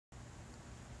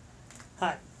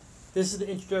This is the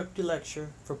introductory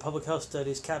lecture for Public Health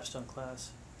Studies capstone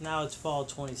class. Now it's fall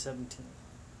 2017.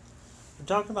 We're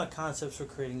talking about concepts for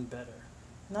creating better.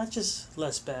 Not just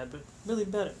less bad, but really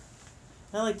better.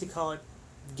 And I like to call it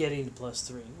getting to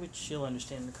 +3, which you'll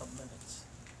understand in a couple minutes.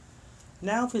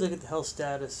 Now if we look at the health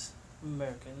status of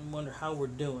America and wonder how we're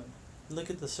doing, look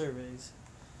at the surveys,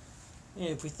 and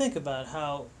if we think about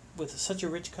how, with such a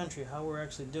rich country, how we're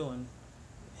actually doing,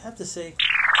 you have to say,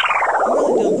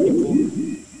 we're really doing pretty poor.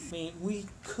 I mean, we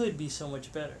could be so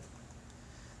much better.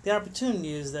 The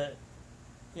opportunity is that,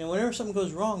 whenever something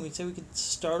goes wrong, we'd say we could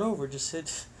start over, just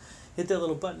hit that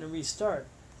little button and restart.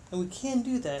 And we can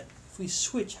do that if we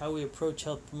switch how we approach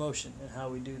health promotion and how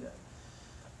we do that.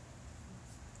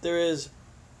 There is,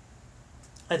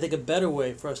 I think, a better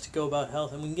way for us to go about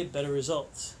health, and we can get better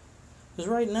results.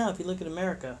 Because right now, if you look at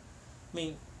America, I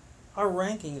mean, our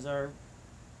rankings are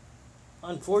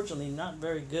unfortunately not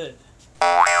very good.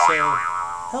 So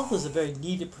health is a very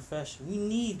needed profession. We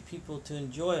need people to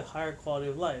enjoy a higher quality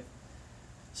of life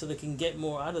so they can get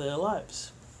more out of their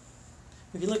lives.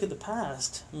 If you look at the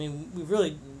past, I mean, we've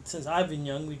really, since I've been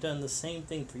young, we've done the same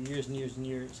thing for years and years and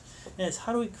years. And it's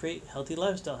how do we create healthy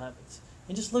lifestyle habits?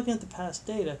 And just looking at the past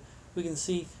data, we can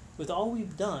see with all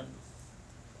we've done,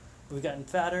 we've gotten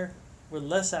fatter, we're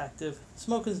less active,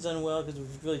 smoking's done well because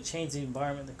we've really changed the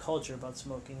environment and the culture about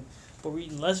smoking, but we're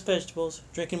eating less vegetables,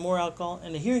 drinking more alcohol,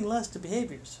 and adhering less to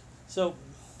behaviors. So,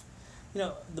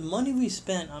 the money we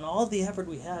spent on all the effort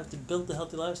we have to build the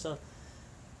healthy lifestyle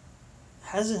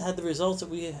hasn't had the results that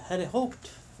we had hoped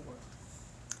for.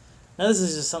 Now this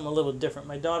is just something a little different.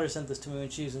 My daughter sent this to me when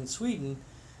she was in Sweden.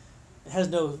 It has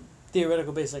no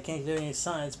theoretical basis. I can't do any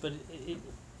science, but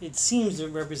it seems to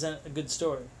represent a good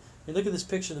story. I mean, look at this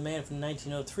picture of the man from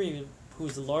 1903 who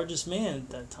was the largest man at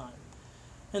that time.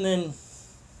 And then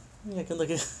you can look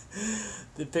at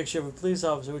the picture of a police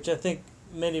officer, which I think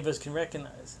many of us can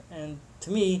recognize. And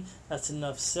to me, that's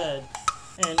enough said.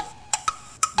 And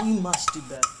we must do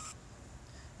better.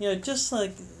 Just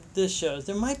like this shows,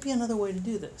 there might be another way to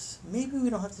do this. Maybe we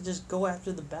don't have to just go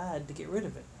after the bad to get rid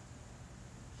of it.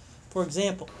 For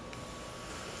example.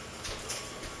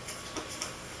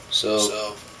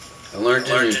 So I learned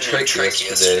a new trick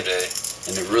yesterday,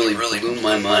 and it really blew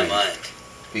my mind.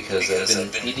 Because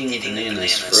I've been eating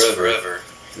bananas forever,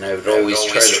 and I would always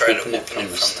try to open it from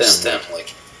the stem,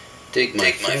 like dig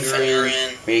my finger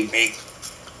in,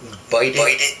 bite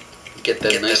it, get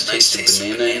that nice taste of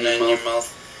banana in your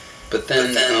mouth. But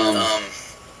then,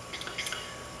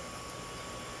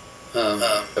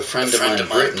 a friend of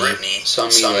mine, Brittany, saw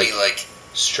me like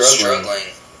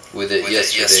struggling with it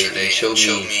yesterday and showed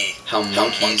me how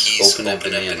monkeys open a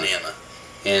banana.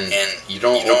 And you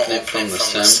don't open it from the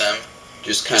stem.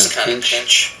 Just kind of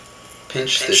pinch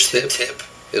the tip,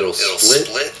 it'll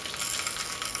split,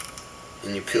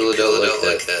 and you peel it out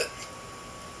like that.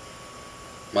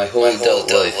 My whole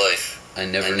adult life, I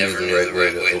never knew the right way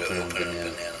to open a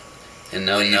banana. And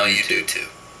now you do too.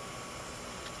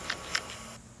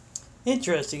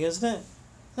 Interesting, isn't it?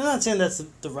 I'm not saying that's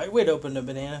the right way to open a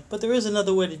banana, but there is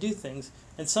another way to do things,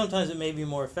 and sometimes it may be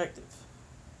more effective.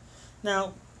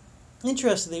 Now,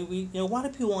 interestingly, why do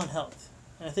people want health?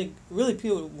 And I think really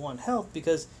people want health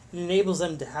because it enables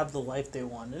them to have the life they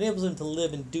want. It enables them to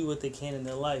live and do what they can in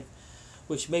their life,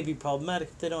 which may be problematic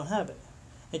if they don't have it.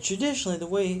 And traditionally, the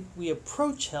way we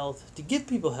approach health to give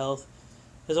people health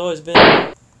has always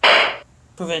been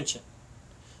prevention,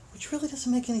 which really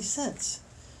doesn't make any sense.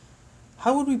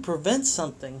 How would we prevent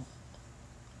something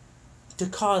to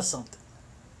cause something?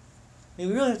 I mean,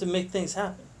 we really have to make things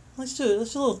happen. Let's do it.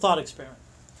 Let's do a little thought experiment.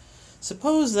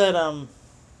 Suppose that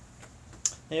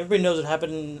everybody knows what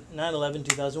happened in 9/11,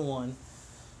 2001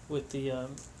 with the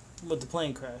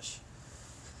plane crash.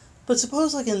 But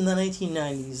suppose like in the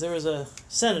 1990s there was a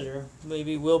senator,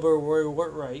 maybe Wilbur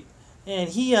Wright, and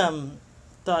he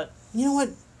thought, you know what?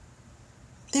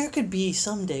 There could be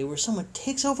someday where someone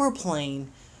takes over a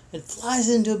plane and flies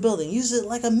it into a building, uses it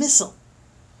like a missile.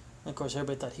 And of course,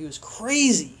 everybody thought he was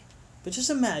crazy. But just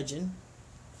imagine,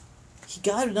 he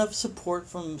got enough support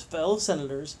from fellow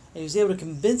senators, and he was able to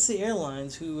convince the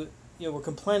airlines who were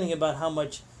complaining about how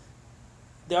much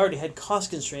they already had cost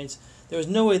constraints. There was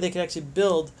no way they could actually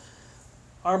build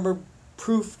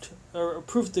armor-proofed or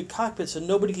proof the cockpit so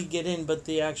nobody could get in but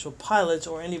the actual pilots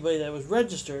or anybody that was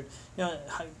registered.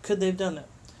 How could they have done that?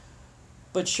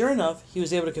 But sure enough, he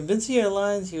was able to convince the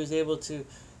airlines, he was able to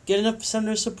get enough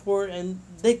senator support, and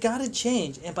they got it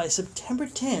changed. And by September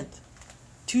 10th,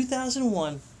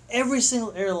 2001, every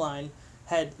single airline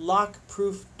had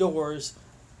lock-proof doors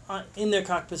in their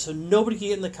cockpit so nobody could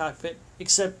get in the cockpit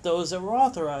except those that were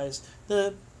authorized,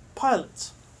 the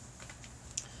pilots.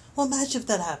 Well, imagine if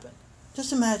that happened.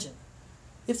 Just imagine,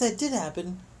 if that did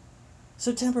happen,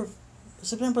 September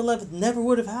 11th never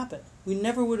would have happened. We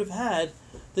never would have had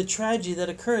the tragedy that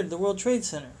occurred at the World Trade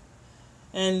Center.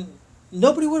 And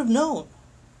nobody would have known.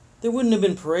 There wouldn't have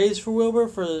been praise for Wilbur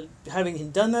for having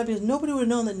done that, because nobody would have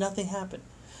known that nothing happened.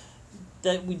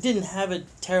 That we didn't have a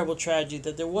terrible tragedy,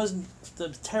 that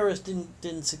the terrorists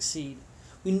didn't succeed.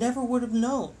 We never would have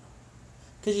known.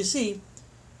 Because you see,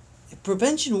 if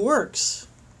prevention works,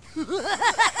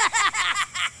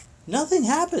 nothing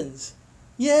happens.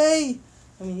 Yay!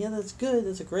 I mean, yeah, that's good.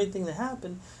 That's a great thing to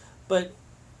happen. But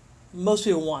most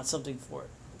people want something for it.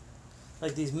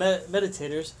 Like these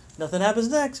meditators, nothing happens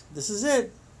next. This is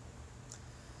it.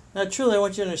 Now, truly, I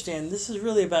want you to understand, this is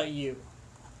really about you.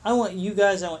 I want you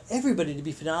guys, I want everybody to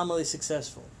be phenomenally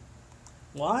successful.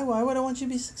 Why? Why would I want you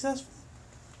to be successful?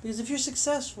 Because if you're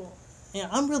successful,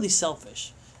 I'm really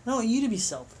selfish. And I want you to be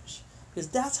selfish. Because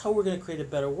that's how we're going to create a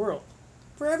better world.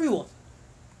 For everyone.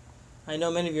 I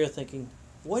know many of you are thinking,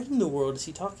 what in the world is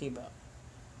he talking about?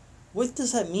 What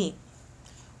does that mean?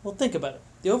 Well, think about it.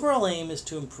 The overall aim is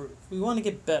to improve. We want to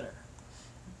get better.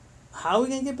 How are we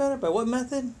going to get better? By what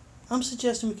method? I'm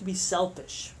suggesting we could be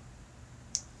selfish.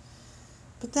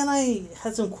 But then I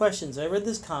had some questions. I read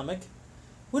this comic.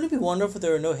 Wouldn't it be wonderful if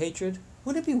there were no hatred?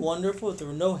 Wouldn't it be wonderful if there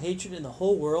were no hatred in the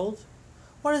whole world?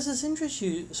 Why does this interest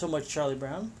you so much, Charlie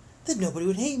Brown? That nobody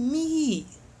would hate me.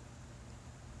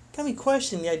 Got me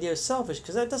questioning the idea of selfish,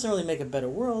 because that doesn't really make a better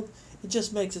world. It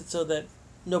just makes it so that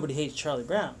nobody hates Charlie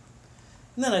Brown.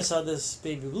 And then I saw this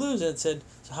Baby Blues, and it said,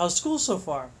 so how's school so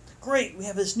far? Great, we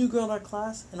have this new girl in our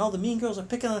class, and all the mean girls are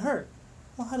picking on her.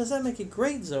 Well, how does that make it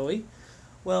great, Zoe?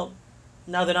 Well,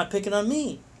 now they're not picking on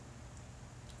me.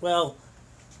 Well,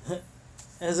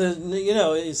 as a,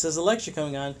 it says a lecture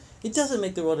coming on, it doesn't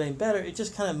make the world any better. It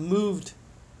just kind of moved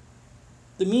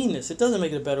the meanness. It doesn't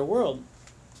make it a better world.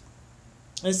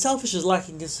 And selfish is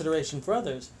lacking consideration for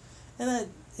others. And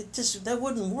that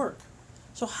wouldn't work.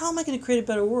 So how am I going to create a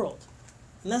better world?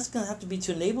 And that's going to have to be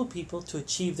to enable people to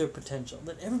achieve their potential.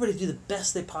 Let everybody do the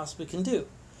best they possibly can do.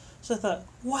 So I thought,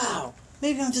 wow,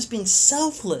 maybe I'm just being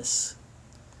selfless.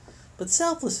 But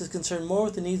selfless is concerned more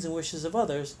with the needs and wishes of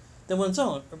others than one's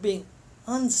own, or being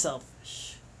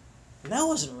unselfish. And that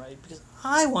wasn't right, because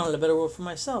I wanted a better world for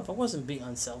myself. I wasn't being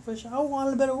unselfish. I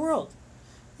wanted a better world.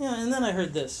 And then I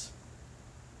heard this.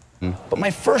 But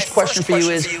my first question for you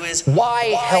is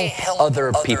why help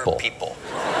other people?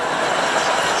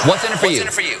 What's in it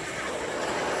for you?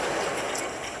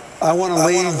 I want to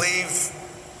leave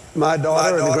my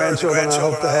daughter and the grandchildren I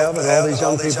hope to have, and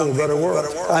all these young people a better world.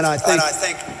 And I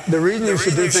think the reason you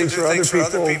should do things for other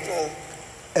people,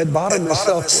 at bottom, is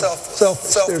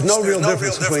selfish. There's no real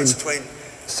difference between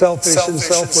selfish and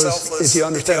selfless if you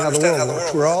understand how the world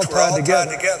works. We're all tied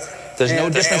together. There's no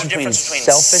difference between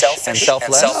selfish and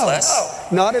selfless?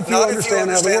 No, not if you understand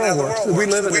how the world works. We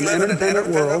live in an interdependent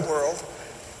world.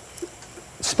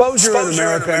 Suppose you're in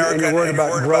America and you're worried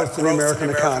about growth in the American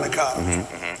economy.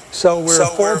 So we're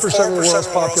 4% of the world's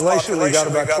population. We got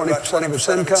about 20% of its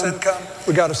income.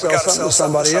 We got to sell something to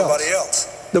somebody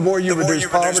else. The more you reduce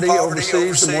poverty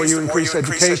overseas, the more you increase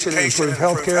education and improve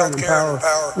health care and empower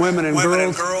women and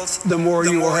girls, the more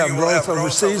you will have growth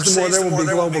overseas, the more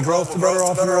there will be global growth, the better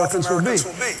off Americans will be.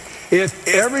 If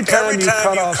every time you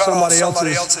cut off somebody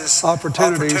else's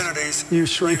opportunities, you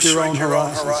shrink your own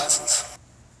horizons.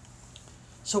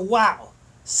 So wow,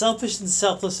 selfish and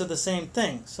selfless are the same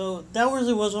thing. So that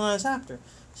really was what I was after.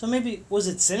 So maybe, was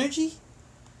it synergy?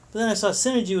 But then I saw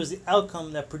synergy was the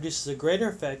outcome that produces a greater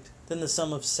effect than the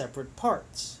sum of separate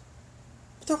parts.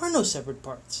 But there are no separate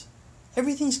parts.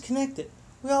 Everything's connected.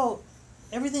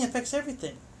 Everything affects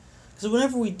everything. Because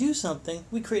whenever we do something,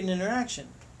 we create an interaction.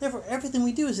 Therefore, everything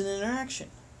we do is an interaction.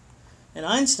 And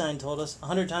Einstein told us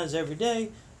 100 times every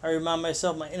day, I remind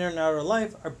myself my inner and outer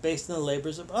life are based on the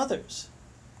labors of others.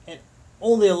 And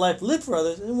only a life lived for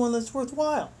others is one that's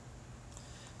worthwhile.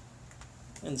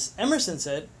 And Emerson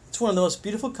said, it's one of the most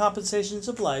beautiful compensations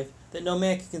of life that no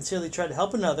man can sincerely try to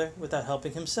help another without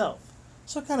helping himself.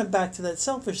 So kind of back to that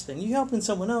selfish thing. You're helping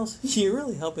someone else, you're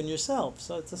really helping yourself.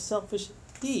 So it's a selfish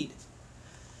deed.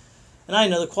 And I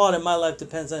know the quality of my life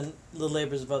depends on the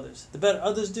labors of others. The better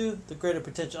others do, the greater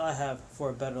potential I have for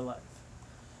a better life.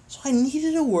 So I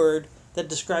needed a word that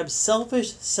describes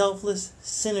selfish, selfless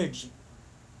synergy.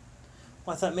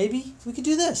 Well, I thought maybe we could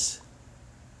do this.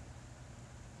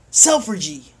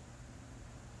 Selfergy.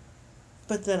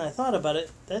 But then I thought about it,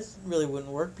 that really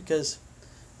wouldn't work because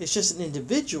it's just an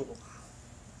individual.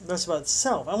 That's about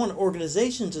self. I want an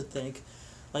organization to think,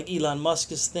 like Elon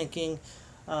Musk is thinking.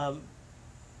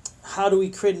 How do we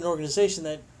create an organization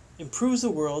that improves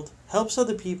the world, helps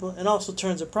other people, and also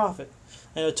turns a profit.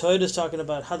 I know Toyota's talking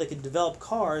about how they could develop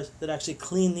cars that actually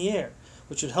clean the air,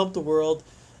 which would help the world,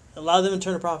 allow them to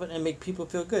turn a profit, and make people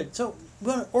feel good. So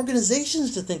we want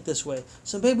organizations to think this way.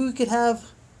 So maybe we could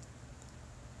have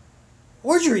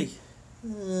orgery.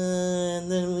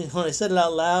 And then when I said it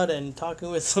out loud and talking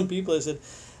with some people, I said,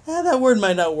 that word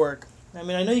might not work. I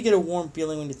mean, I know you get a warm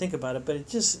feeling when you think about it, but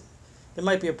there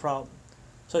might be a problem.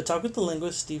 So I talked with the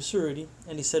linguist, Steve Cerruti,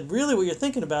 and he said, really what you're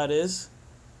thinking about is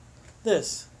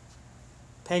this,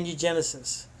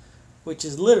 Paneugenesis, which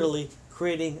is literally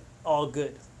creating all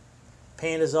good.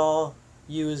 Pan is all,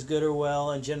 you is good or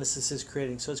well, and Genesis is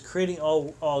creating. So it's creating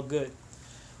all good,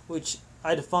 which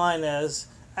I define as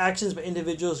actions by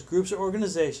individuals, groups, or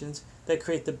organizations that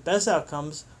create the best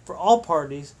outcomes for all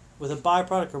parties with a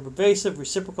byproduct of pervasive,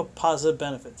 reciprocal, positive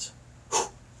benefits. Whew.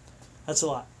 That's a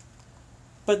lot.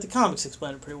 But the comics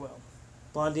explain it pretty well.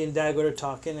 Blondie and Dagwood are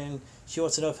talking, and she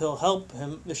wants to know if he'll help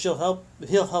him, if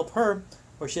he'll help her,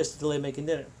 or she has to delay making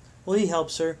dinner. Well, he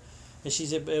helps her, and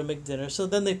she's able to make dinner, so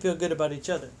then they feel good about each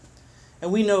other.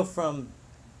 And we know from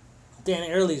Dan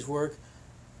Ariely's work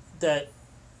that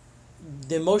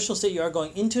the emotional state you are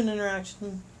going into an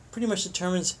interaction pretty much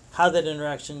determines how that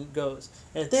interaction goes.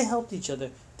 And if they helped each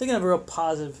other, they're going to have a real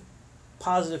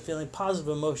positive feeling, positive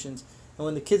emotions. And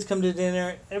when the kids come to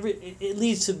dinner, it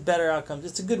leads to better outcomes.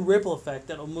 It's a good ripple effect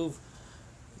that will move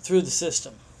through the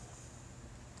system.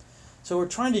 So we're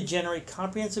trying to generate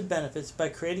comprehensive benefits by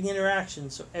creating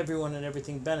interactions so everyone and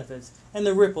everything benefits, and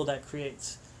the ripple that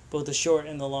creates, both the short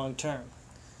and the long term.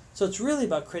 So it's really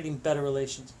about creating better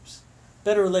relationships.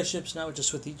 Better relationships not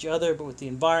just with each other, but with the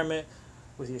environment,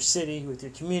 with your city, with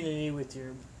your community, with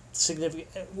your significant,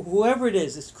 whoever it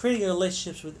is. It's creating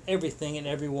relationships with everything and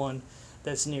everyone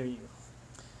that's near you.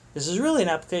 This is really an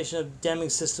application of Deming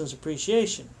systems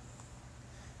appreciation.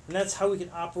 And that's how we can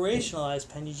operationalize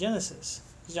Paneugenesis.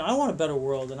 Because, I want a better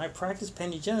world, and I practice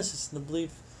Paneugenesis in the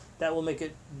belief that will make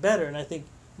it better, and I think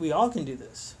we all can do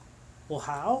this. Well,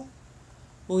 how?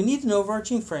 Well, we need an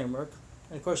overarching framework,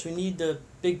 and of course we need the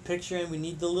big picture, and we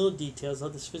need the little details, how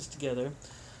this fits together,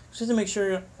 just to make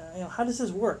sure, how does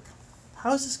this work?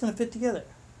 How is this going to fit together?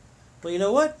 Well, you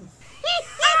know what?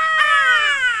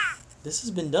 This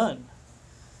has been done.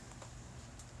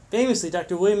 Famously,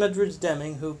 Dr. William Edwards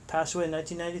Deming, who passed away in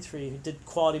 1993, who did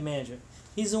quality management.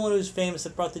 He's the one who's famous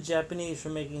that brought the Japanese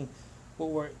from making what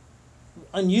were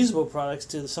unusable products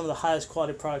to some of the highest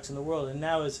quality products in the world. And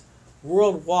now is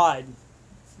worldwide,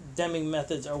 Deming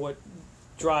methods are what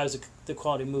drives the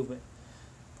quality movement.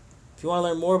 If you want to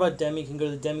learn more about Deming, you can go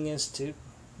to the Deming Institute,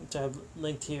 which I have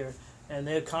linked here. And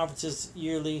they have conferences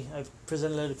yearly. I've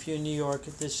presented at a few in New York.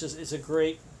 It's a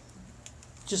great,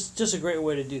 just a great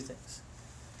way to do things.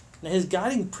 Now his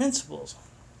guiding principles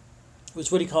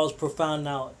was what he calls profound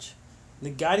knowledge. And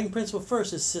the guiding principle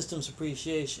first is systems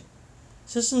appreciation.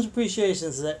 Systems appreciation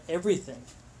is that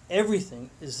everything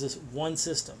is this one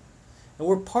system. And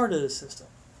we're part of the system.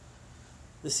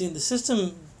 The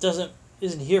system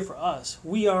isn't here for us.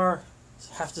 We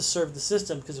have to serve the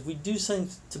system, because if we do something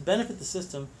to benefit the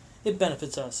system, it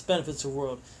benefits us, benefits the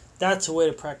world. That's a way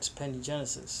to practice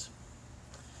Paneugenesis.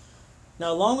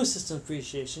 Now, along with system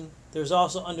appreciation, there's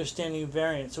also understanding of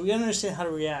variance. So we understand how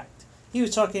to react. He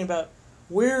was talking about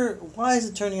why is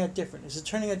it turning out different? Is it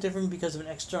turning out different because of an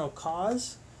external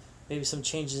cause? Maybe some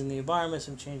changes in the environment,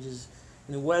 some changes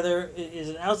in the weather. Is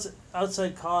it an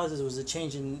outside cause? Was it a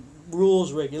change in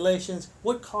rules, regulations?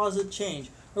 What caused the change?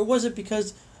 Or was it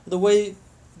because of the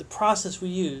process we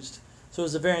used? So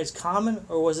was the variance common,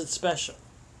 or was it special?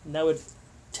 And that would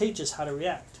teach us how to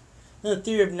react. In the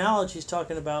theory of knowledge, he's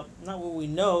talking about not what we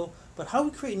know, but how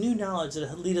we create new knowledge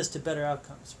that lead us to better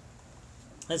outcomes.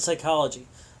 And psychology.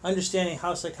 Understanding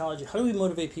how do we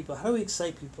motivate people? How do we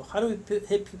excite people? How do we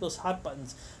hit people's hot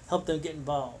buttons, help them get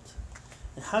involved?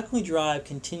 And how can we drive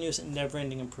continuous and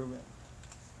never-ending improvement?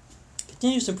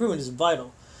 Continuous improvement is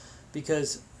vital,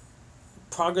 because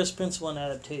progress, principle, and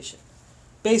adaptation.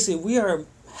 Basically, we are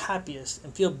happiest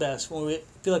and feel best when we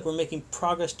feel like we're making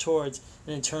progress towards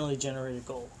an internally generated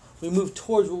goal. We move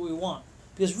towards what we want.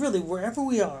 Because really, wherever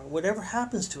we are, whatever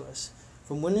happens to us,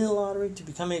 from winning the lottery to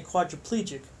becoming a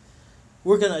quadriplegic,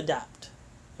 we're going to adapt.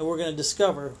 And we're going to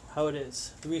discover how it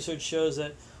is. The research shows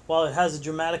that while it has a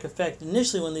dramatic effect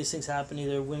initially when these things happen,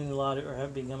 either winning the lottery or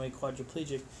becoming a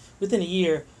quadriplegic, within a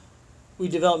year, we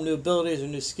develop new abilities or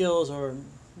new skills or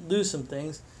lose some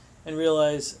things and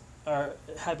realize our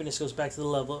happiness goes back to the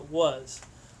level it was.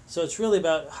 So it's really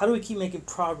about how do we keep making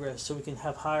progress so we can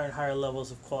have higher and higher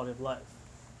levels of quality of life.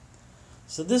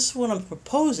 So this, what I'm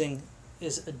proposing,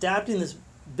 is adapting this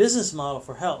business model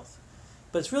for health.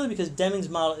 But it's really because Deming's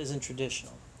model isn't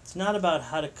traditional. It's not about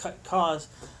how to cut costs,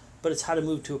 but it's how to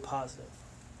move to a positive.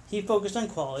 He focused on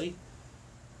quality.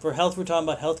 For health, we're talking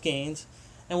about health gains.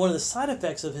 And one of the side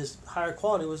effects of his higher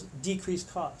quality was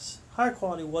decreased costs. Higher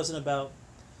quality wasn't about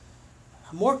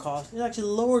more cost, it actually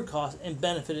lowered costs and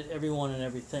benefited everyone and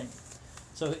everything.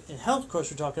 So in health, of course,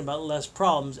 we're talking about less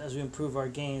problems as we improve our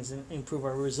gains and improve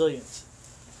our resilience.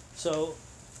 So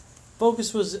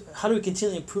focus was how do we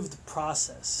continually improve the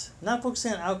process? Not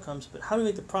focusing on outcomes, but how do we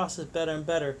make the process better and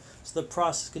better so the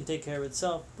process can take care of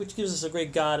itself, which gives us a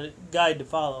great guide to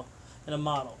follow and a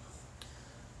model.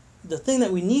 The thing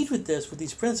that we need with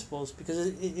these principles, because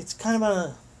it's kind of on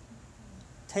a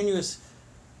tenuous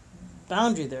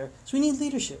boundary there, so we need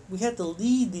leadership. We have to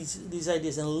lead these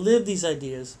ideas and live these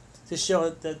ideas to show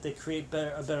that they create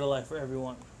a better life for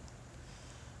everyone.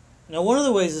 Now, one of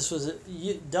the ways this was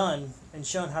done and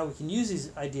shown how we can use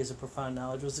these ideas of profound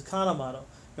knowledge was the Kano model.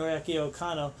 Noriaki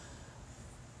Kano,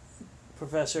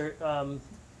 professor,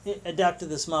 adapted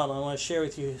this model. I want to share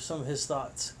with you some of his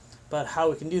thoughts about how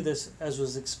we can do this, as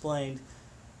was explained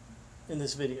in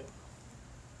this video.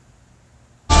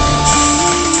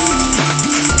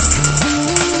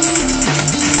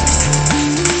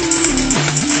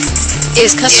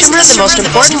 Is customer the most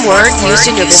important word used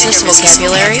in your business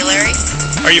vocabulary?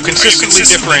 Are you consistently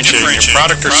differentiating your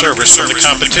product or service from the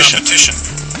competition?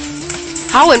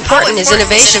 How important is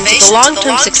innovation to the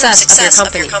long-term success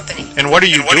of your company? And what are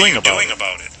you doing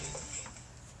about it?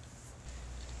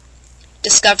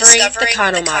 Discovering the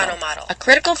Kano model, a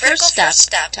critical first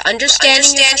step to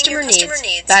understanding your customer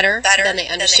needs better than they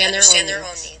understand their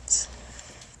own needs.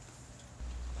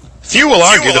 Few will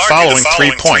argue the following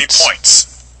 3 points.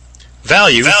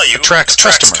 Value attracts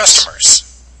customers.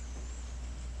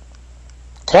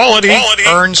 Quality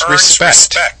earns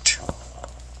respect.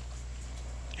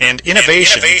 And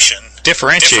innovation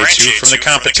differentiates you from the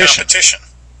competition.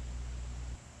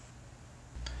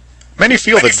 Many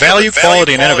feel that value,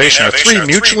 quality, and innovation are 3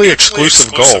 mutually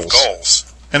exclusive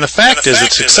goals. And the fact is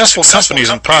that successful companies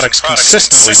and products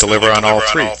consistently deliver on all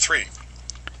 3.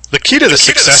 The key to the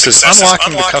success is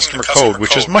unlocking the customer code,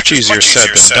 which is much easier said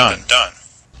than done.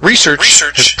 Research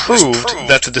has proved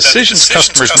that the decisions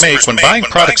customers make when buying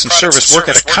products and service work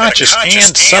at a conscious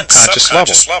and subconscious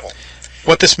level.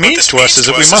 What this means to us is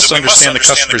that we must understand the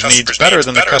customer's needs better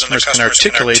than the customers can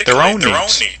articulate their own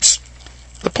needs.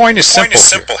 The point is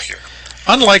simple here.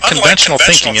 Unlike conventional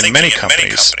thinking in many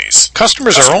companies,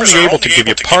 customers are only able to give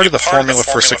you part of the formula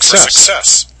for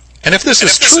success. And if this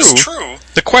is true,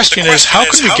 the question is, how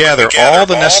can we gather all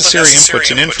the necessary inputs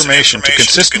and information to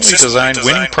consistently design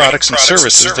winning products and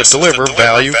services that deliver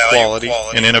value, quality,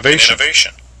 and innovation?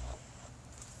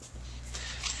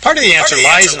 Part of the answer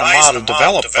lies in a model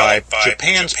developed by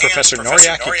Japan's Professor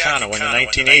Noriaki Kano in the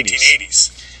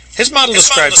 1980s. His model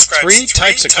describes 3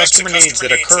 types of customer needs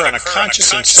that occur on a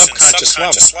conscious and subconscious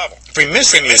level. If we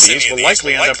miss any of these, we'll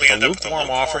likely end up with a lukewarm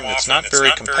offering that's not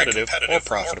very competitive or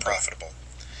profitable.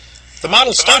 The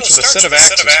model starts with a set of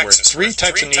axes where 3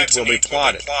 types of needs will be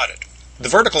plotted. The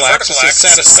vertical axis is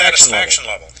satisfaction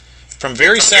level, from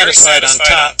very satisfied on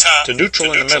top to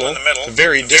neutral in the middle to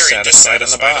very dissatisfied on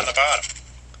the bottom.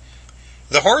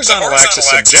 The horizontal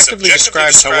axis objectively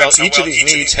describes how well each of these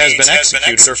needs has been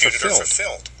executed or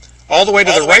fulfilled. All the way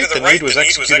to the right, the need was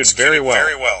executed very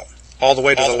well. All the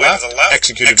way to the left,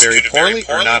 executed very poorly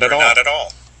or not at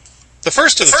all. The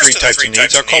first of the 3 types of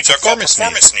needs are called performance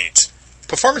needs.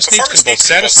 Performance needs can both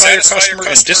satisfy your customer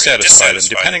and dissatisfy them,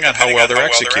 depending on how well they're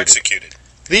executed.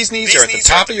 These needs are at the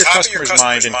top of your customer's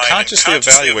mind and consciously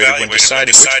evaluated when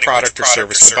deciding which product or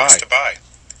service to buy.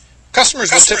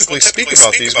 Customers will typically speak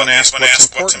about these when asked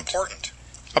what's important.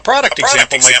 A product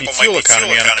example might be fuel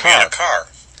economy on a car.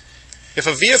 If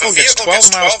a vehicle gets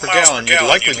 12 miles per gallon, you'd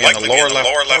likely be in the lower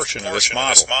left portion of this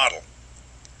model,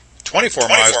 24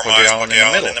 miles per gallon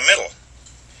in the middle,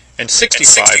 and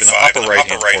 65 in the upper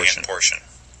right-hand portion.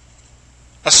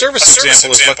 A service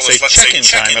example is, let's say, check-in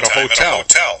time at a hotel.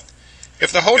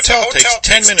 If the hotel takes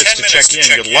 10 minutes to check in,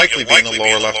 you'll likely be in the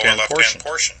lower left-hand portion.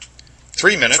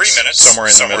 3 minutes, somewhere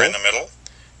in the middle,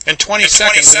 and 20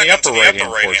 seconds in the upper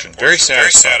right-hand portion, very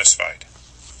satisfied.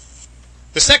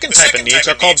 The second type of needs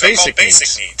are called basic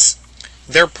needs.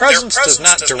 Their presence does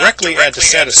not directly add to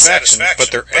satisfaction,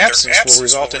 but their absence will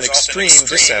result in extreme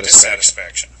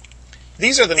dissatisfaction.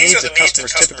 These are the needs that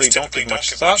customers typically don't give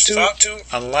much thought to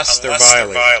unless they're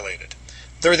violated.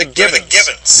 They're the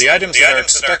givens, the items that are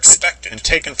expected and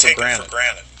taken for granted.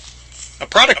 A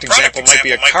product example might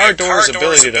be a car door's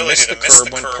ability to miss the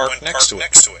curb when parked next to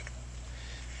it.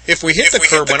 If we hit the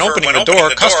curb when opening the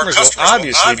door, customers will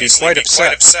obviously be quite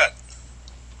upset.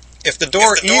 If the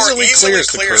door easily clears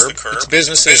the curb, it's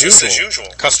business as usual.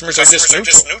 Customers are just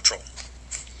neutral.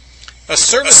 A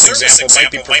service example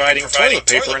might be providing toilet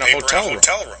paper in a hotel room.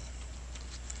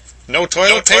 No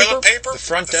toilet paper? The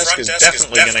front desk is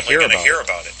definitely going to hear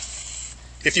about it.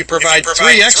 If you provide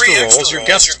 3 extra rolls, your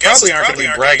guests probably aren't going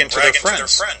to be bragging to their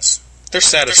friends. Their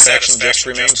satisfaction just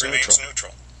remains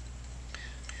neutral.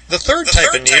 The third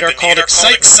type of need are called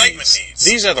excitement needs.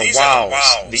 These are the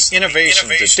wows, the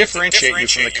innovations that differentiate you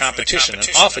from the competition and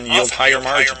often yield higher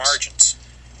margins.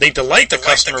 They delight the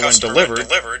customer when delivered,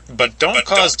 but don't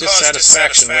cause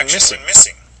dissatisfaction when missing.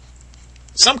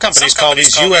 Some companies call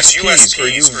these USPs or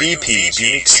UVPs,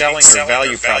 unique selling or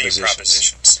value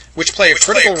propositions, which play a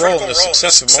critical role in the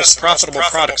success of most profitable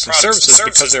products and services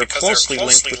because they are closely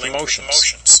linked with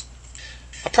emotions.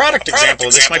 A product example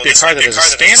of this might be a car that has a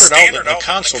standard outlet in the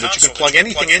console that you can plug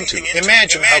anything into.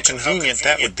 Imagine how convenient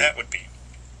that would be.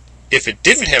 If it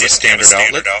didn't have a standard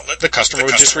outlet, the customer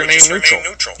would just remain neutral.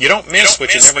 You don't miss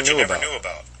what you never knew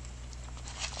about.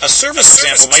 A service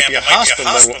example might be a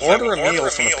hospital that will order a meal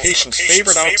from a patient's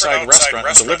favorite outside restaurant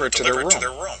and deliver it to their room.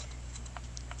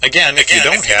 Again, if you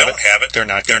don't have it, they're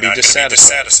not going to be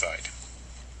dissatisfied.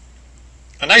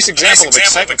 A nice example of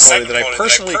excitement quality that I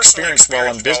personally experienced while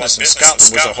on business in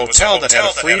Scotland was a hotel that had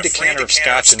a free decanter of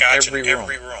scotch in every room.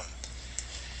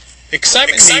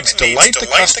 Excitement needs delight the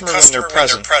customer when they're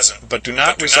present, but do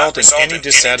not result in any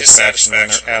dissatisfaction when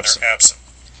they're absent.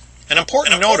 An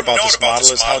important note about this model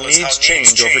is how needs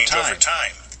change over time.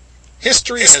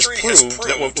 History has proved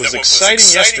that what was exciting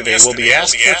yesterday will be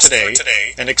asked for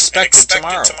today and expected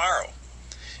tomorrow.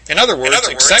 In other words,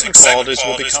 excitement qualities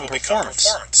will become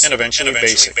performance, and eventually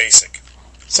basic.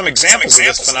 Some examples of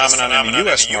this phenomenon in the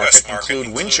U.S. market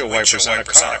include windshield wipers on a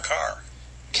car,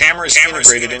 cameras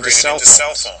integrated into cell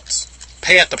phones,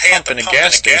 pay at the pump in a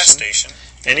gas station,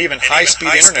 and even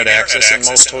high-speed internet access in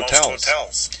most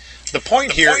hotels. The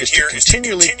point here is to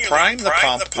continually prime the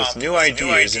pump with new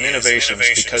ideas and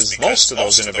innovations because most of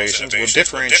those innovations will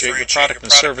differentiate your product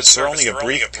and service for only a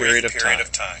brief period of time.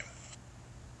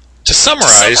 To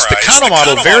summarize, the Kano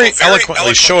model very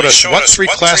eloquently showed us what 3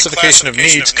 classification of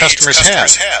needs customers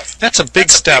have. That's a big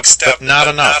step, but not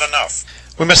enough.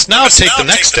 We must now take the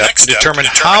next step to determine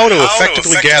how to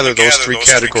effectively gather those 3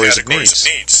 categories of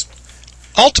needs.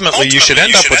 Ultimately, you should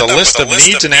end up with a list of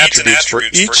needs and attributes for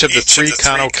each of the 3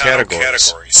 Kano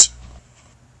categories.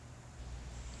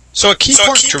 So a key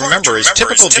point to remember is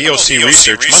typical VOC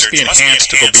research must be enhanced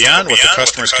to go beyond what the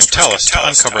customers can tell us to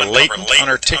uncover latent,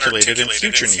 unarticulated, and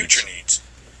future needs.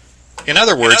 In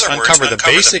other words, uncover the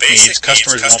basic needs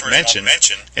customers won't mention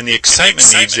and the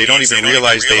excitement needs they don't even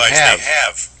realize they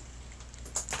have.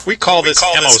 We call this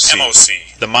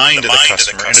MOC, the mind of the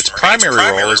customer, and its primary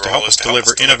role is to help us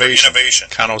deliver innovation,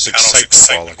 Kano's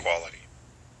excitement quality.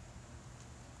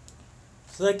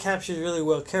 So that captures really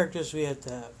well characteristics we have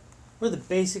to have. What are the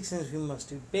basic things we must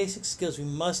do? Basic skills we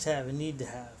must have and need to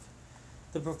have.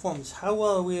 The performance. How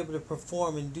well are we able to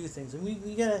perform and do things? And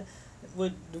we gotta.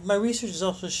 What my research is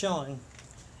also showing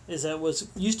is that what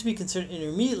used to be considered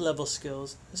intermediate level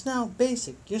skills is now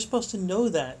basic. You're supposed to know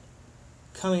that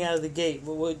coming out of the gate.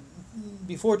 What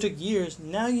before it took years,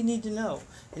 now you need to know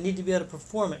and need to be able to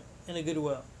perform it in a good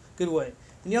way.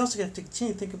 And you also have to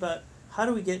continue to think about how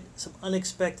do we get some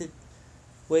unexpected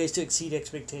ways to exceed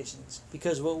expectations,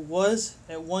 because what was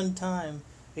at one time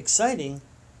exciting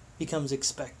becomes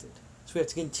expected. So we have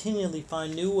to continually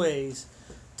find new ways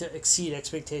to exceed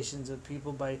expectations of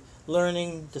people by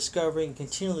learning, discovering,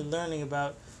 continually learning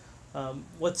about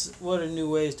what are new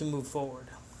ways to move forward.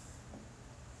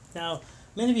 Now,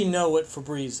 many of you know what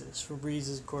Febreze is.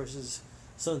 Febreze, of course, is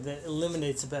something that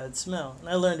eliminates a bad smell. And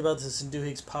I learned about this in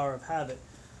Duhigg's Power of Habit.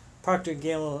 Procter &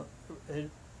 Gamble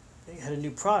had a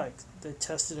new product. They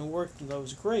tested and worked, and that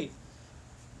was great.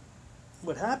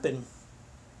 What happened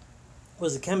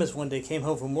was the chemist one day came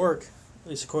home from work, at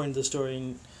least according to the story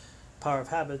in Power of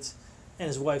Habits, and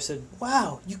his wife said,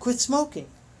 "Wow, you quit smoking."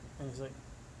 And he's like,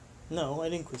 "No, I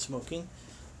didn't quit smoking."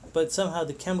 But somehow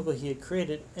the chemical he had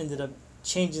created ended up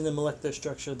changing the molecular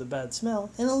structure of the bad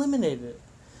smell and eliminated it.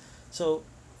 So,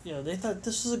 they thought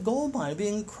this was a gold mine. It'd be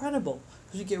incredible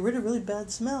because you get rid of really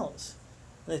bad smells.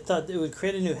 They thought it would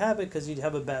create a new habit because you'd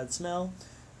have a bad smell.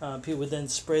 People would then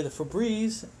spray the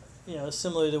Febreze,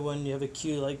 similar to when you have a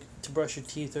cue like to brush your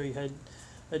teeth or you had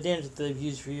a dandruff that they've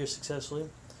used for years successfully.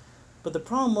 But the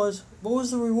problem was, what was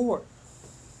the reward?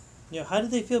 How did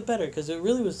they feel better? Because it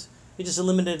just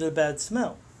eliminated a bad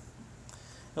smell.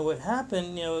 And what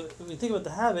happened, when you think about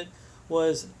the habit,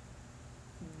 was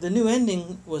the new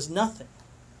ending was nothing.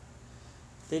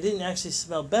 They didn't actually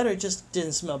smell better, it just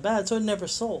didn't smell bad, so it never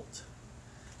sold.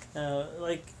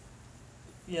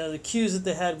 the cues that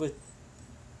they had with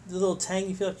the little tang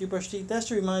you feel after you brush teeth, that's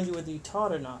to remind you whether you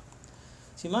taught or not.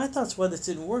 See, my thoughts why this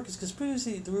didn't work is because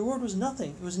previously the reward was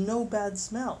nothing. It was no bad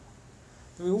smell.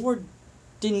 The reward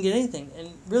didn't get anything.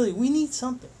 And really, we need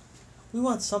something. We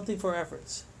want something for our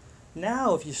efforts.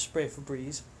 Now, if you spray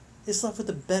Febreze, it's left with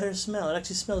a better smell. It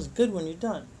actually smells good when you're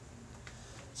done.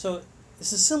 So,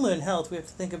 this is similar in health. We have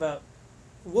to think about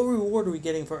what reward are we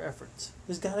getting for our efforts.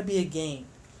 There's got to be a gain.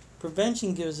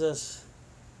 Prevention gives us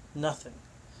nothing,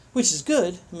 which is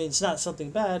good. I mean, it's not something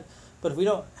bad, but if we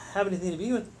don't have anything to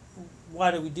begin with,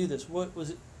 why do we do this? What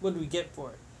do we get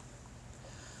for it?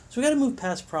 So we got to move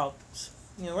past problems.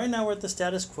 Right now we're at the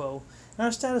status quo, and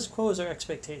our status quo is our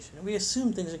expectation. We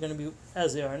assume things are going to be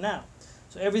as they are now.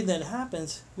 So everything that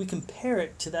happens, we compare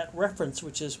it to that reference,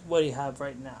 which is what you have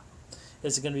right now.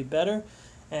 Is it going to be better?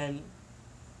 And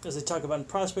as they talk about in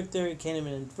prospect theory,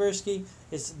 Kahneman and Tversky,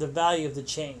 it's the value of the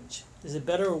change. Is it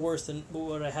better or worse than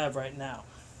what I have right now?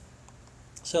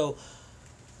 So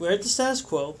we're at the status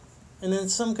quo, and then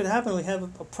something could happen. We have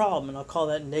a problem, and I'll call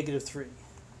that -3.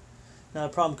 Now, a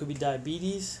problem could be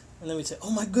diabetes, and then we'd say,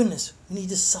 oh my goodness, we need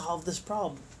to solve this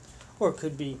problem. Or it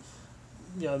could be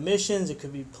emissions, it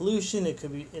could be pollution, it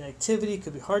could be inactivity, it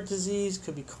could be heart disease, it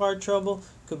could be car trouble,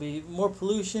 it could be more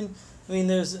pollution. I mean,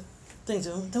 there's things,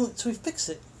 so we fix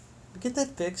it. We get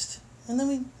that fixed, and then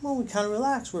we kind of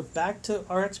relax. We're back to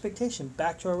our expectation,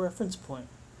 back to our reference point.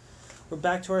 We're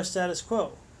back to our status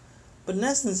quo. But in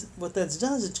essence, what that's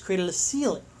done is it's created a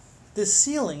ceiling. This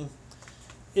ceiling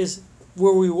is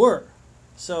where we were.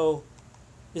 So,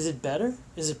 is it better?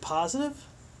 Is it positive?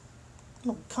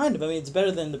 Well, kind of. I mean, it's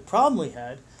better than the problem we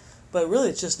had, but really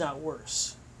it's just not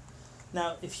worse.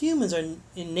 Now, if humans are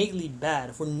innately bad,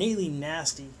 if we're innately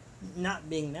nasty, not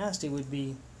being nasty would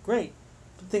be great.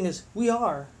 The thing is, we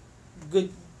are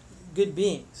good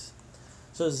beings.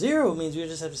 So 0 means we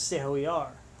just have to stay how we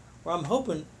are. Where I'm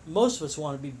hoping most of us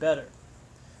want to be better.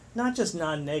 Not just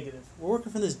non-negative. We're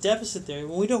working from this deficit theory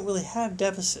when we don't really have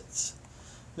deficits.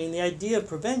 I mean, the idea of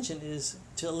prevention is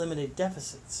to eliminate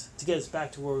deficits, to get us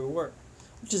back to where we were,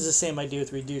 which is the same idea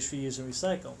with reduce, reuse, and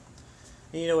recycle.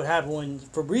 And you know what happened when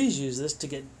Febreze used this to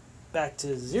get back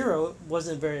to 0? It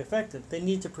wasn't very effective. They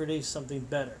need to produce something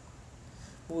better.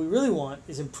 What we really want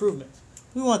is improvement.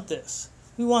 We want this.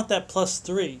 We want that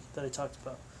 +3 that I talked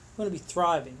about. We want to be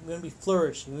thriving. We want to be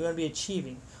flourishing. We want to be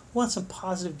achieving. We want some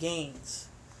positive gains.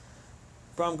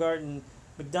 Baumgart and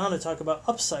McDonough talk about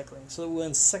upcycling, so that when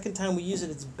the second time we use it,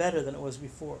 it's better than it was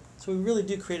before. So we really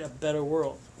do create a better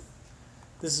world.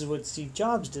 This is what Steve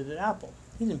Jobs did at Apple.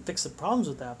 He didn't fix the problems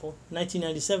with Apple. In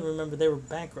 1997, remember, they were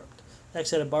bankrupt. They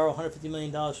actually had to borrow $150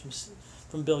 million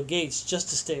from Bill Gates just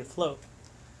to stay afloat.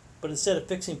 But instead of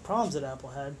fixing problems that Apple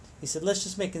had, he said, let's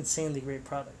just make insanely great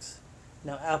products.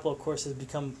 Now, Apple, of course, has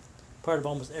become part of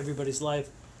almost everybody's life,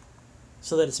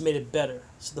 so that it's made it better.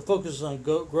 So the focus was on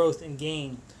growth and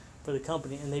gain for the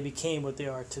company, and they became what they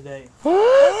are today.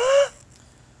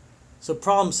 So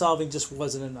problem solving just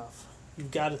wasn't enough. You've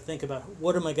got to think about,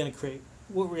 what am I going to create?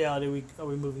 What reality are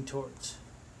we moving towards?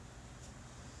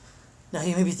 Now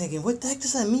you may be thinking, what the heck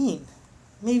does that mean?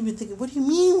 Maybe you're thinking, what do you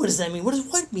mean? What does that mean? What does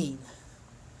what mean?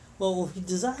 Well, if you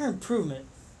desire improvement,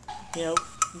 a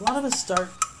lot of us start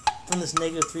from this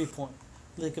 -3 point.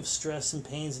 We think of stress and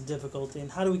pains and difficulty,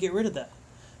 and how do we get rid of that?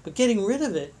 But getting rid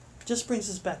of it just brings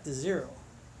us back to 0.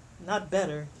 Not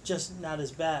better, just not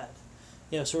as bad.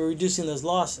 So we're reducing those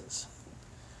losses.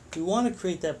 We want to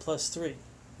create that +3.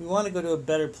 We want to go to a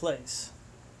better place.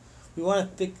 We want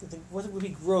to think, what would be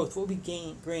growth? What would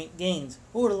be gains?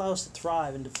 What would allow us to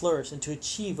thrive and to flourish and to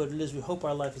achieve what it is we hope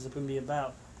our life is going to be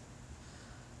about?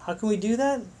 How can we do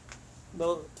that?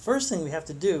 Well, the first thing we have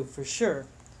to do, for sure,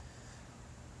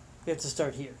 we have to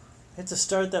start here. We have to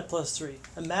start that +3.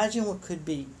 Imagine what could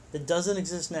be that doesn't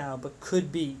exist now, but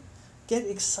could be. Get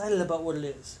excited about what it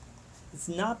is. It's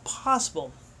not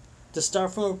possible to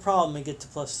start from a problem and get to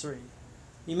 +3.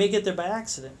 You may get there by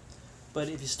accident, but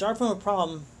if you start from a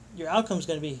problem, your outcome is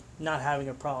going to be not having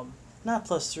a problem. Not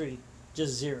 +3,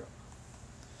 just 0.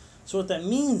 So what that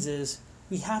means is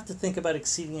we have to think about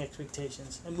exceeding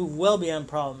expectations and move well beyond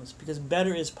problems, because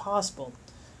better is possible,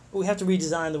 but we have to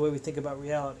redesign the way we think about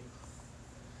reality.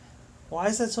 Why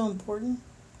is that so important?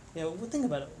 Think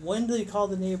about it. When do you call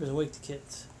the neighbors and wake the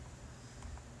kids?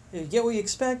 If you get what you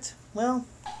expect, well,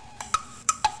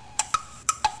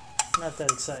 not that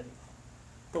exciting.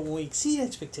 But when we exceed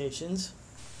expectations,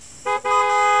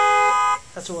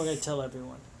 that's what we're going to tell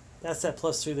everyone. That's that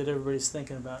 +3 that everybody's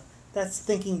thinking about. That's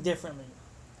thinking differently.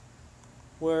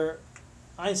 Where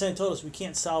Einstein told us we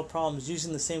can't solve problems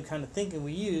using the same kind of thinking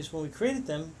we used when we created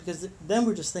them, because then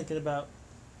we're just thinking about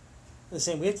the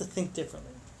same. We have to think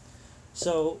differently.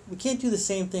 So we can't do the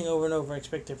same thing over and over and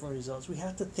expect different results. We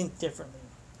have to think differently.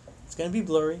 It's going to be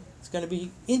blurry, it's going to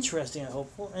be interesting and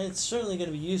hopeful, and it's certainly going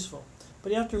to be useful.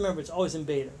 But you have to remember it's always in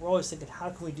beta. We're always thinking, how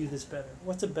can we do this better?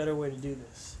 What's a better way to do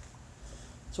this?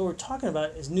 So what we're talking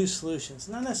about is new solutions,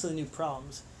 not necessarily new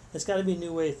problems. It's got to be a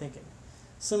new way of thinking.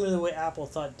 Similar to the way Apple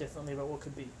thought differently about what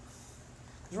could be.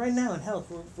 Because right now in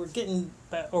health, we're getting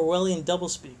Orwellian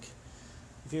doublespeak.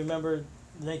 If you remember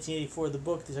 1984, the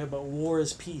book, they talk about war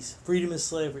is peace, freedom is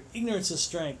slavery, ignorance is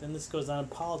strength. And this goes on in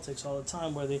politics all the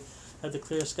time, where they have the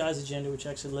clear skies agenda, which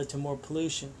actually led to more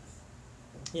pollution.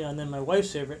 And then my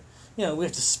wife's favorite, we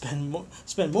have to spend more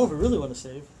if we really want to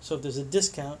save. So if there's a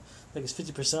discount, like it's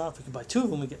 50% off, we can buy 2 of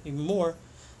them, we get even more.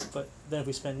 But then if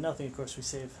we spend nothing, of course, we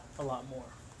save a lot more.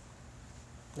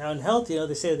 Now in health,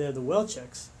 they say they have the well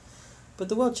checks, but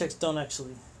the well checks don't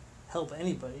actually help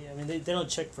anybody. I mean, they don't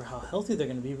check for how healthy they're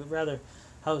going to be, but rather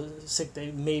how sick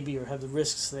they may be or have the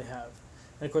risks they have.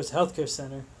 And of course, the healthcare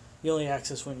center, you only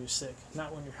access when you're sick,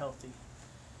 not when you're healthy.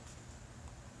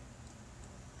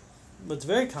 What's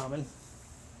very common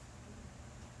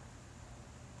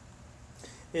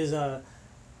is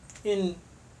in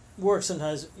work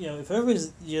sometimes,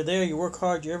 if you're there, you work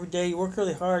hard, you're every day, you work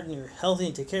really hard, and you're healthy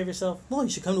and take care of yourself, well, you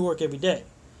should come to work every day.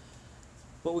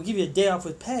 But we'll give you a day off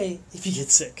with pay if you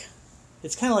get sick.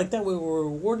 It's kind of like that way we're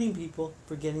rewarding people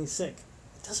for getting sick.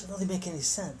 It doesn't really make any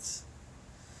sense.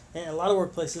 And a lot of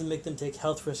workplaces make them take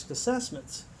health risk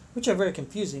assessments, which are very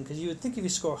confusing because you would think if you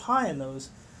score high in those,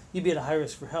 you'd be at a high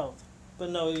risk for health.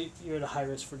 But no, you're at a high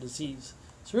risk for disease.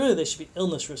 So really they should be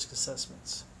illness risk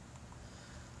assessments.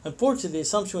 Unfortunately, the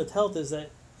assumption with health is that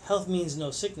health means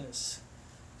no sickness.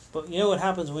 But you know what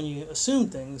happens when you assume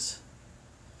things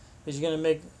is you're going to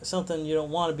make something you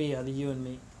don't want to be out of you and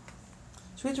me.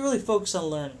 So we have to really focus on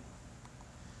learning.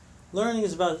 Learning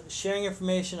is about sharing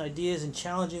information, ideas, and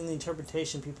challenging the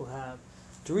interpretation people have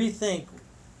to rethink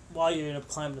while you're in a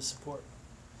climate of support.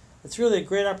 It's really a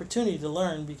great opportunity to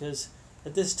learn because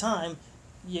at this time,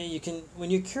 you can, when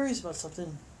you're curious about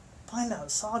something, find out,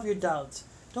 solve your doubts.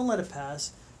 Don't let it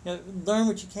pass. Learn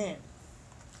what you can.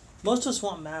 Most of us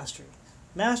want mastery.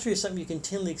 Mastery is something you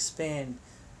continually expand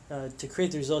to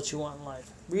create the results you want in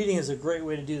life. Reading is a great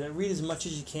way to do that. Read as much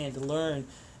as you can to learn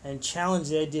and challenge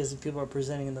the ideas that people are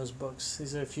presenting in those books.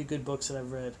 These are a few good books that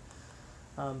I've read.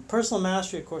 Personal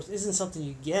mastery, of course, isn't something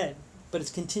you get, but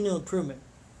it's continual improvement.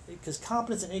 Because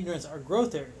competence and ignorance are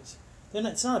growth areas.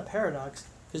 It's not a paradox,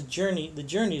 because the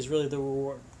journey is really the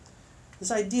reward.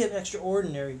 This idea of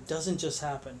extraordinary doesn't just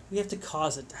happen. We have to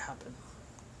cause it to happen.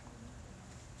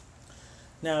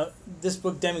 Now, this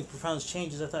book, Deming Profound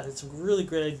Changes, I thought had some really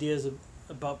great ideas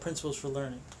about principles for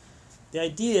learning. The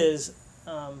idea is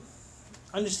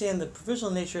understand the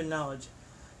provisional nature of knowledge.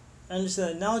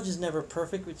 Understand that knowledge is never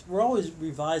perfect. We're always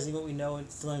revising what we know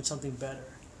to learn something better.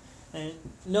 And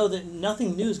know that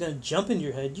nothing new is going to jump into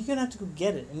your head. You're going to have to go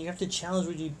get it, and you have to challenge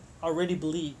what you already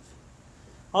believe.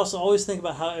 Also, always think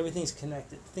about how everything's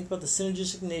connected. Think about the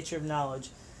synergistic nature of knowledge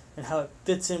and how it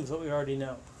fits in with what we already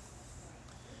know.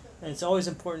 And it's always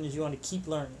important as you want to keep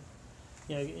learning.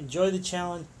 Enjoy the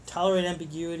challenge, tolerate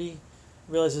ambiguity,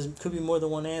 realize there could be more than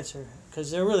one answer,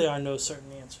 because there really are no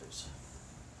certain answers.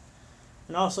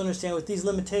 And also understand with these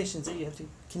limitations that you have to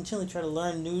continually try to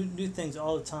learn new things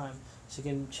all the time, so you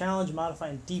can challenge, modify,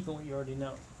 and deepen what you already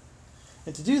know.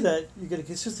 And to do that, you're going to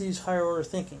consistently use higher order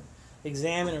thinking.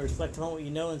 Examine and reflect on what you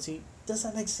know and see, does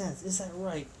that make sense? Is that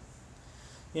right?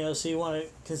 So you want to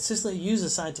consistently use the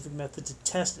scientific method to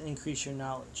test and increase your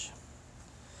knowledge.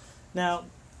 Now,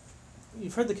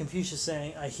 you've heard the Confucius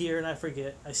saying, I hear and I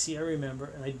forget, I see, I remember,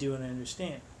 and I do and I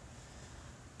understand.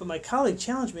 But my colleague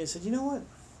challenged me and said, you know what?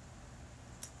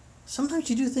 Sometimes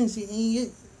you do things,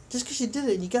 just because you did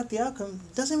it and you got the outcome,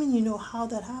 doesn't mean you know how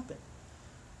that happened.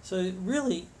 So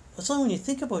really, it's only when you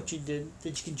think about what you did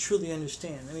that you can truly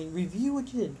understand. Review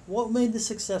what you did. What made this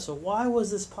successful? Why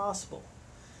was this possible?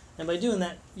 And by doing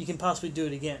that, you can possibly do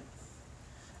it again.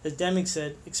 As Deming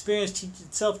said, experience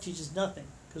itself teaches nothing,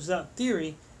 because without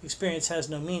theory, experience has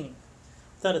no meaning.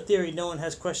 Without a theory, no one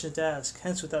has questions to ask.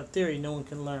 Hence, without theory, no one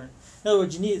can learn. In other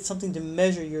words, you need something to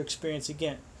measure your experience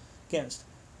against.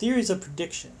 Theory is a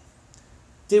prediction.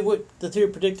 Did what the theory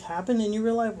predict happen in your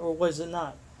real life, or was it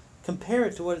not? Compare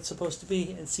it to what it's supposed to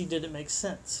be and see, did it make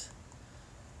sense?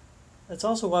 That's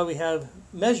also why we have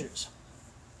measures.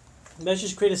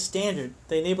 Measures create a standard.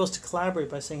 They enable us to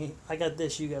collaborate by saying, I got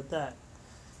this, you got that.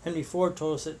 Henry Ford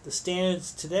told us that the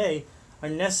standards today are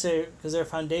necessary because they're a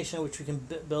foundation on which we can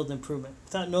build improvement.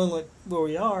 Without knowing where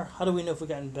we are, how do we know if we've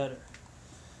gotten better?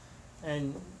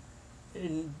 And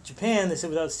in Japan, they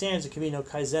said without standards, there can be no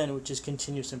Kaizen, which is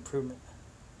continuous improvement.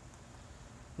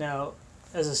 Now,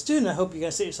 as a student, I hope you're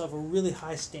going to set yourself a really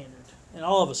high standard. And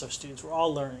all of us are students. We're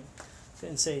all learning.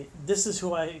 And say, this is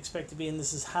who I expect to be, and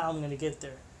this is how I'm going to get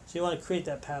there. So you want to create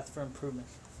that path for improvement.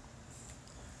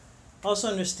 Also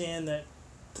understand that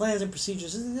plans and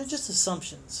procedures, they're just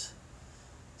assumptions.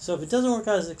 So if it doesn't work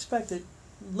out as expected,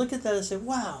 look at that and say,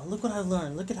 wow, look what I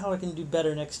learned. Look at how I can do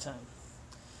better next time.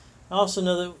 I also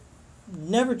know that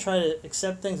never try to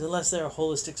accept things unless they're a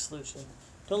holistic solution.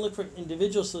 Don't look for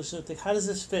individual solutions. Think, how does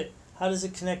this fit? How does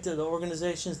it connect to the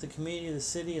organizations, the community, the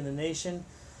city, and the nation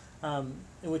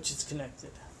in which it's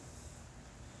connected?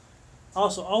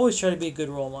 Also, always try to be a good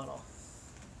role model.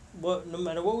 No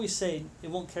matter what we say, it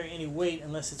won't carry any weight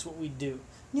unless it's what we do. And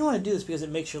you want to do this because it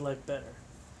makes your life better.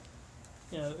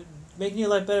 Making your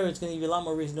life better is going to give you a lot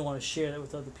more reason to want to share that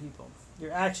with other people.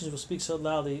 Your actions will speak so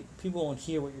loudly, people won't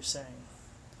hear what you're saying.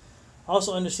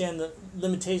 Also understand the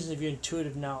limitations of your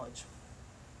intuitive knowledge,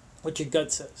 what your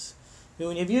gut says.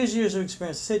 When you have years of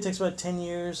experience, say it takes about 10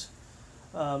 years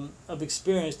of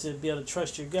experience to be able to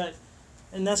trust your gut,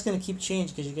 and that's going to keep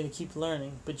changing because you're going to keep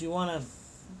learning. But you want to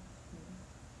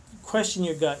question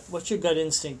your gut. What's your gut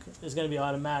instinct is going to be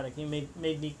automatic. You may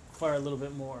need require a little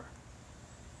bit more.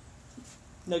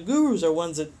 Now, gurus are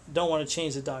ones that don't want to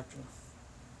change the doctrine.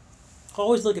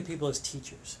 Always look at people as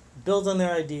teachers. Build on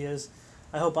their ideas.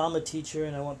 I hope I'm a teacher,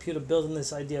 and I want people to build on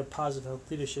this idea of positive health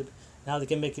leadership and how they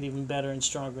can make it even better and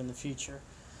stronger in the future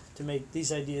to make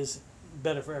these ideas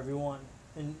better for everyone.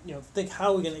 And think,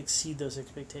 how are we going to exceed those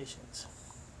expectations?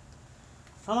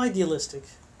 I'm idealistic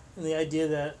in the idea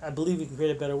that I believe we can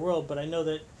create a better world, but I know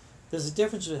that there's a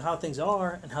difference between how things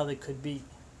are and how they could be.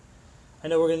 I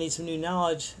know we're going to need some new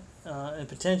knowledge and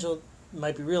potential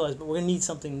might be realized, but we're going to need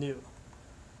something new.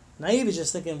 Naive is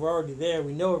just thinking we're already there,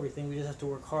 we know everything, we just have to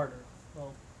work harder.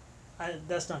 Well,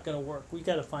 that's not going to work. We've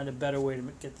got to find a better way to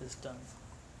get this done.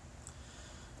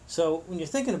 So when you're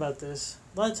thinking about this,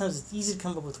 a lot of times it's easy to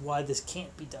come up with why this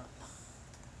can't be done.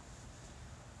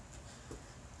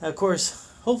 Now, of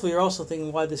course, hopefully you're also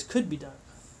thinking why this could be done.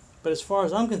 But as far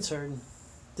as I'm concerned,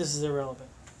 this is irrelevant.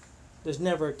 There's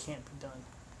never a can't be done.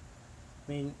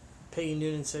 I mean, Peggy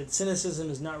Noonan said, cynicism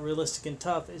is not realistic and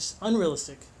tough. It's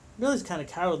unrealistic. Really, it's kind of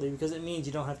cowardly because it means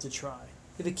you don't have to try.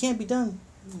 If it can't be done,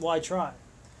 why try?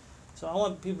 So I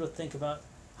want people to think about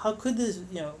how could this,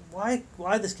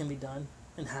 why this can be done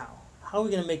and how. How are we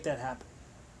going to make that happen?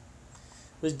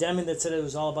 It was Deming that said it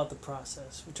was all about the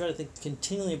process. We try to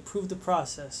continually improve the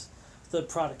process so the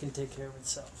product can take care of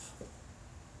itself.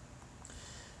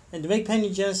 And to make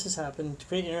Paneugenesis happen, to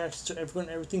create interactions so everyone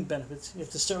and everything benefits, you have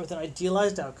to start with an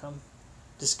idealized outcome,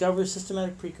 discover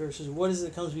systematic precursors, what is it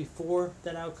that comes before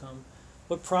that outcome,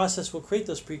 what process will create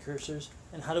those precursors,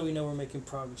 and how do we know we're making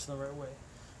progress in the right way.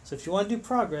 So if you want to do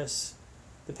progress,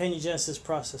 the Paneugenesis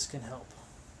process can help.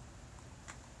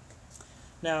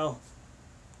 Now,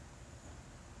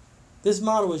 this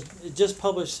model was just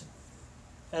published,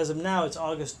 as of now, it's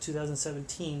August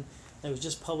 2017, and it was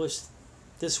just published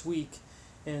this week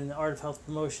in the Art of Health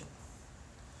Promotion.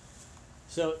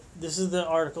 So this is the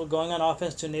article, Going on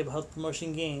Offense to Enable Health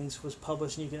Promotion Gains, was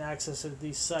published, and you can access it at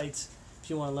these sites if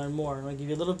you want to learn more. I'm going to give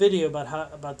you a little video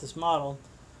about this model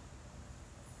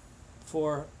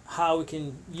for how we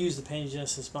can use the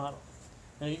Paneugenesis model.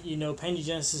 Now,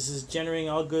 Paneugenesis is generating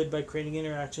all good by creating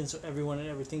interactions so everyone and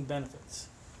everything benefits.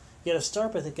 You got to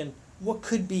start by thinking, what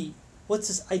could be? What's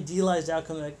this idealized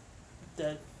outcome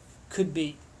that could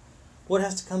be? What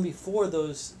has to come before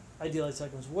those idealized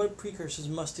outcomes? What precursors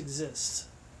must exist?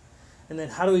 And then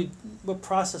what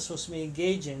process must we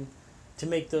engage in to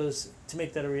make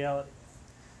that a reality?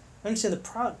 Understand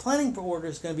the planning for order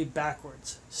is going to be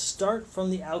backwards. Start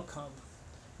from the outcome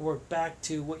and work back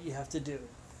to what you have to do.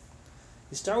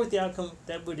 You start with the outcome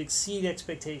that would exceed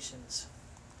expectations.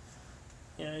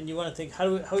 And you want to think, how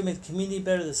do we make the community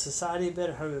better, the society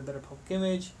better, how do we have a better public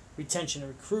image, retention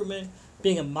and recruitment,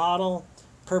 being a model,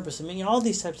 purpose, all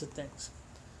these types of things.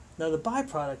 Now the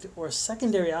byproduct or a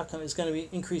secondary outcome is going to be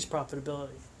increased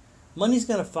profitability. Money's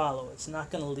going to follow, it's not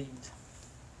going to lead.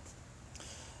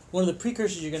 One of the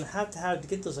precursors you're going to have to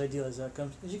get those idealized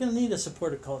outcomes is you're going to need a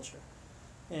supportive culture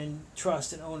and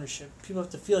trust and ownership. People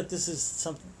have to feel like this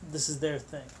is their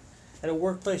thing. At a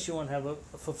workplace, you want to have a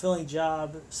fulfilling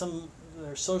job, some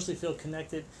that socially feel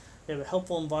connected, they have a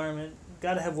helpful environment,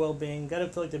 got to have well-being, got to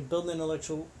feel like they're building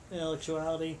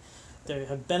intellectuality, they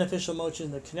have beneficial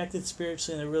emotions, they're connected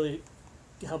spiritually, and they're really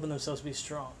helping themselves be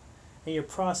strong. And your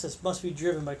process must be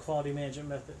driven by quality management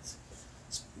methods.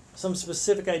 Some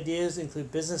specific ideas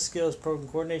include business skills, program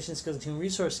coordination skills, and human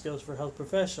resource skills for health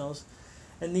professionals.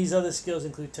 And these other skills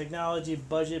include technology,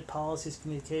 budget, policies,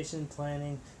 communication,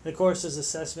 planning, and of course there's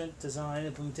assessment, design,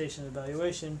 implementation, and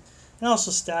evaluation. And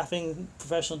also staffing,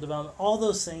 professional development, all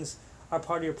those things are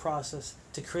part of your process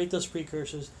to create those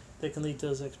precursors that can lead to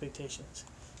those expectations.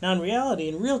 Now in reality,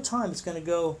 in real time, it's going to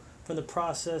go from the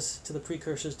process to the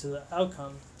precursors to the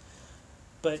outcome,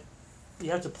 but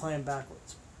you have to plan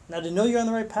backwards. Now to know you're on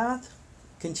the right path,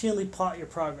 continually plot your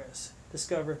progress.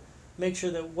 Discover, make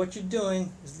sure that what you're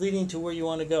doing is leading to where you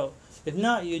want to go. If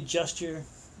not, you adjust your,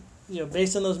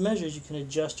 based on those measures, you can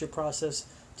adjust your process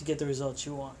to get the results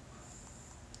you want.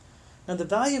 Now the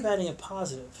value of adding a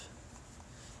positive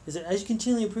is that as you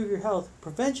continually improve your health,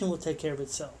 prevention will take care of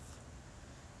itself.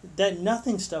 That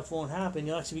nothing stuff won't happen.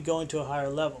 You'll actually be going to a higher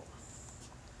level.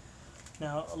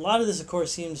 Now, a lot of this, of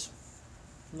course, seems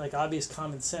like obvious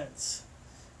common sense.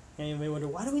 And you may wonder,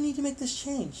 why do we need to make this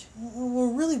change? Well,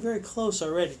 we're really very close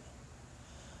already.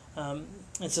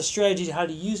 It's a strategy to how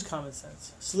to use common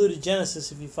sense.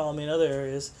 Salutogenesis, if you follow me in other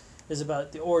areas, is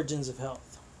about the origins of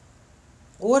health.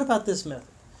 Well, what about this method?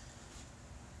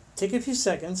 Take a few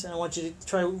seconds, and I want you to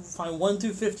try to find 1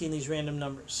 through 50 in these random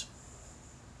numbers.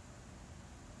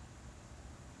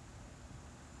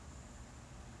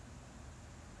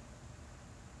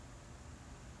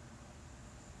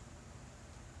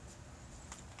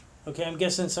 Okay, I'm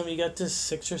guessing some of you got to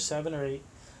 6 or 7 or 8.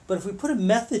 But if we put a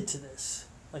method to this,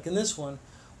 like in this one,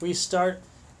 where you start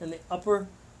in the upper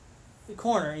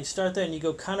corner, you start there and you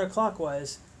go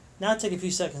counterclockwise, now take a few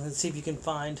seconds and see if you can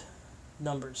find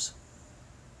numbers.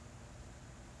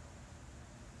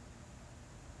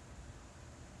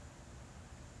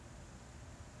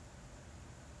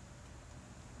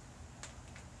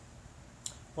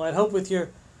 Well, I'd hope with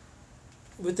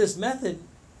this method,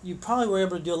 you probably were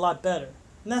able to do a lot better.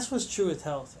 And that's what's true with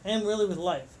health, and really with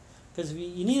life. Because if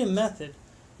you need a method,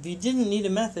 if you didn't need a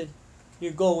method,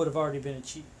 your goal would have already been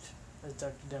achieved, as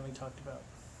Dr. Deming talked about.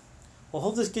 Well,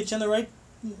 hope this gets you on the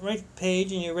right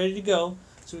page and you're ready to go,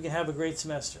 so we can have a great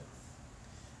semester.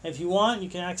 And if you want, you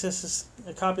can access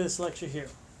a copy of this lecture here.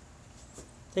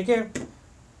 Take care.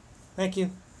 Thank you.